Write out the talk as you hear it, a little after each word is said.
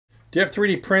Do you have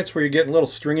 3D prints where you're getting little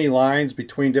stringy lines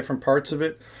between different parts of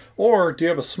it? Or do you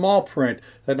have a small print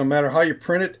that no matter how you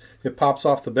print it, it pops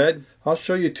off the bed? I'll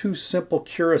show you 2 simple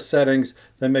Cura settings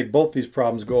that make both these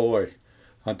problems go away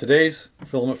on today's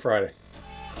Filament Friday.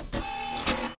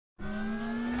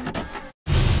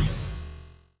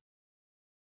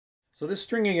 So this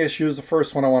stringing issue is the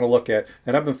first one I want to look at,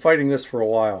 and I've been fighting this for a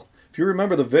while. If you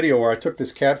remember the video where I took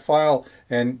this CAD file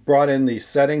and brought in the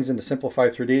settings into Simplify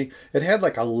 3D, it had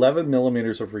like 11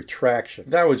 millimeters of retraction.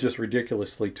 That was just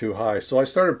ridiculously too high. So I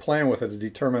started playing with it to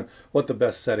determine what the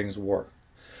best settings were.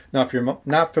 Now, if you're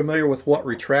not familiar with what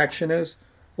retraction is,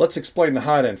 let's explain the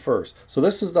hot end first. So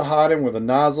this is the hot end with a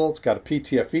nozzle. It's got a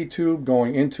PTFE tube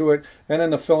going into it, and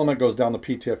then the filament goes down the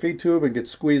PTFE tube and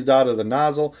gets squeezed out of the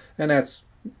nozzle, and that's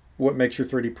what makes your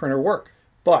 3D printer work.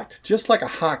 But just like a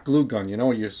hot glue gun, you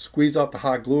know, you squeeze out the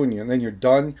hot glue and then you're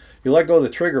done. You let go of the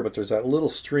trigger, but there's that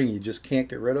little string you just can't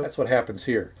get rid of. That's what happens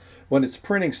here. When it's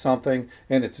printing something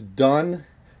and it's done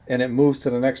and it moves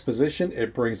to the next position,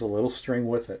 it brings a little string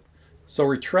with it. So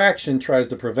retraction tries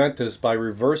to prevent this by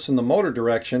reversing the motor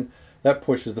direction that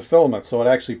pushes the filament. So it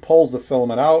actually pulls the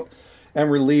filament out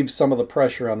and relieves some of the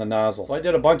pressure on the nozzle. So I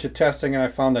did a bunch of testing and I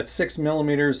found that 6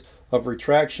 millimeters of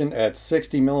retraction at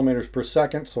 60 millimeters per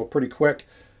second, so pretty quick,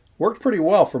 worked pretty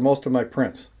well for most of my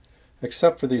prints,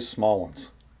 except for these small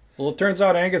ones. Well, it turns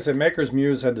out Angus at Maker's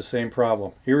Muse had the same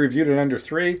problem. He reviewed an Ender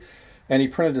 3 and he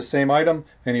printed the same item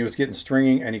and he was getting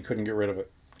stringing and he couldn't get rid of it.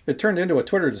 It turned into a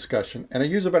Twitter discussion, and a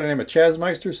user by the name of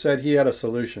Chazmeister said he had a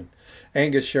solution.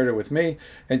 Angus shared it with me,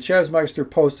 and Chazmeister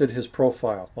posted his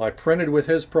profile. Well, I printed with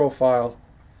his profile,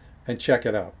 and check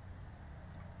it out.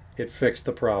 It fixed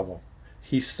the problem.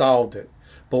 He solved it.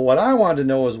 But what I wanted to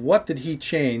know is what did he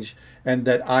change and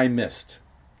that I missed?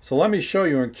 So let me show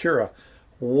you in Cura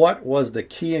what was the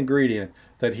key ingredient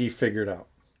that he figured out.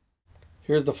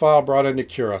 Here's the file brought into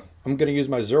Cura. I'm going to use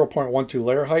my 0.12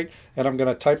 layer height, and I'm going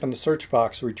to type in the search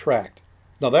box retract.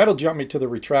 Now that'll jump me to the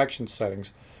retraction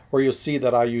settings, where you'll see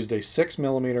that I used a 6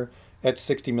 millimeter at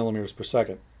 60 millimeters per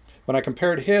second. When I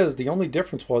compared his, the only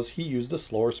difference was he used a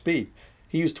slower speed.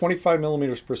 He used 25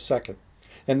 millimeters per second.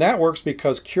 And that works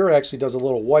because Cura actually does a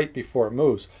little white before it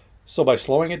moves. So by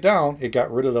slowing it down, it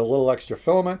got rid of the little extra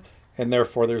filament, and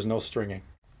therefore there's no stringing.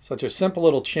 Such a simple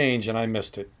little change, and I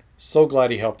missed it. So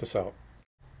glad he helped us out.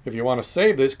 If you want to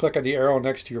save this, click on the arrow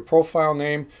next to your profile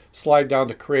name, slide down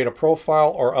to create a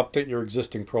profile, or update your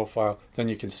existing profile, then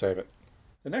you can save it.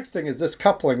 The next thing is this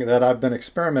coupling that I've been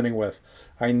experimenting with.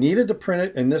 I needed to print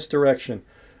it in this direction,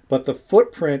 but the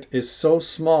footprint is so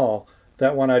small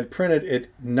that when I'd print it, it'd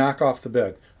knock off the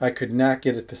bed. I could not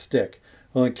get it to stick.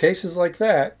 Well, in cases like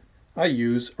that, I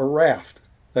use a raft.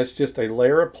 That's just a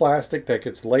layer of plastic that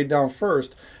gets laid down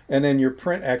first, and then your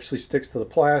print actually sticks to the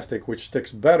plastic, which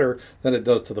sticks better than it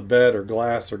does to the bed or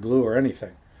glass or glue or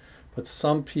anything. But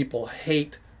some people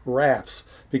hate rafts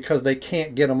because they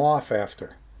can't get them off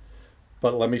after.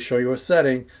 But let me show you a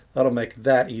setting that'll make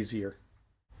that easier.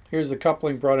 Here's the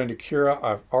coupling brought into Cura.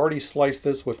 I've already sliced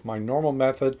this with my normal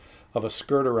method of a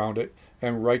skirt around it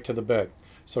and right to the bed.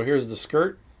 So here's the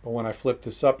skirt, but when I flip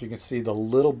this up, you can see the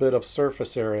little bit of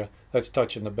surface area that's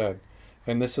touching the bed.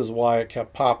 And this is why it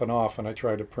kept popping off when I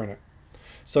tried to print it.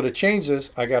 So to change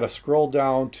this, I got to scroll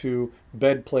down to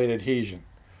bed plate adhesion.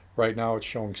 Right now it's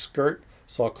showing skirt,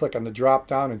 so I'll click on the drop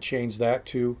down and change that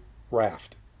to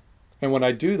raft. And when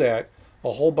I do that,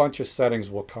 a whole bunch of settings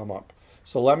will come up.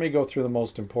 So let me go through the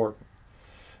most important.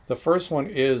 The first one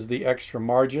is the extra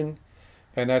margin,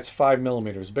 and that's 5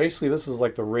 millimeters. Basically, this is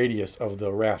like the radius of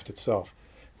the raft itself.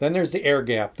 Then there's the air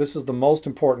gap. This is the most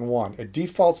important one. It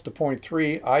defaults to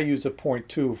 0.3. I use a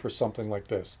 0.2 for something like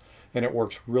this, and it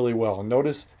works really well. And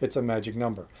notice it's a magic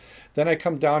number. Then I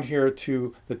come down here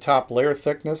to the top layer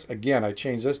thickness. Again, I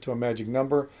change this to a magic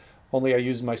number, only I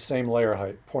use my same layer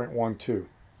height, 0.12.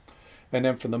 And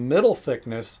then for the middle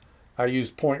thickness, I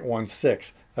use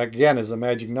 0.16. Again, is a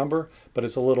magic number, but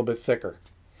it's a little bit thicker.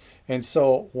 And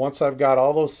so once I've got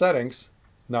all those settings,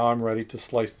 now I'm ready to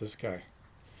slice this guy.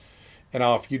 And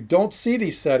now if you don't see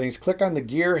these settings, click on the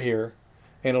gear here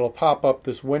and it'll pop up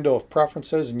this window of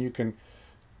preferences and you can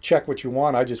check what you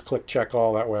want. I just click check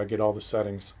all, that way I get all the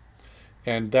settings.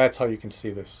 And that's how you can see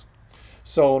this.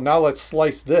 So now let's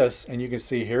slice this, and you can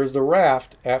see here's the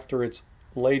raft after it's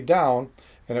laid down.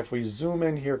 And if we zoom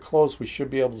in here close, we should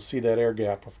be able to see that air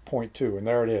gap of 0.2, and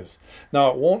there it is.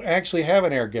 Now it won't actually have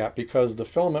an air gap because the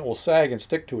filament will sag and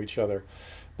stick to each other.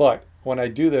 But when I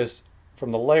do this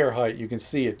from the layer height, you can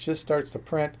see it just starts to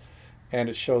print and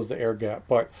it shows the air gap.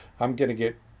 But I'm going to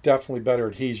get definitely better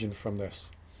adhesion from this.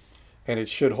 And it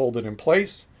should hold it in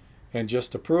place. And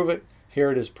just to prove it, here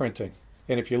it is printing.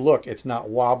 And if you look, it's not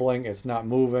wobbling, it's not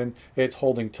moving, it's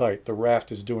holding tight. The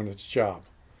raft is doing its job.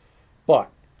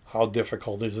 But how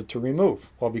difficult is it to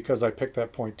remove? Well, because I picked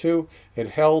that 0.2, it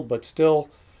held, but still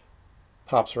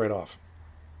pops right off.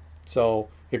 So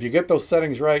if you get those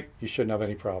settings right, you shouldn't have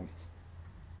any problem.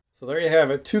 So there you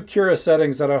have it, 2 Cura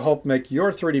settings that I hope make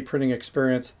your 3D printing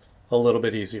experience a little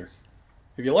bit easier.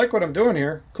 If you like what I'm doing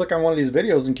here, click on one of these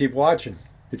videos and keep watching.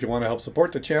 If you want to help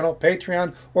support the channel,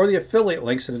 Patreon, or the affiliate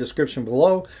links in the description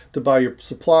below to buy your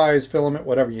supplies, filament,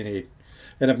 whatever you need.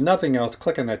 And if nothing else,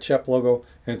 click on that CHEP logo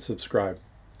and subscribe.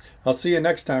 I'll see you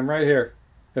next time right here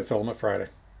at Filament Friday.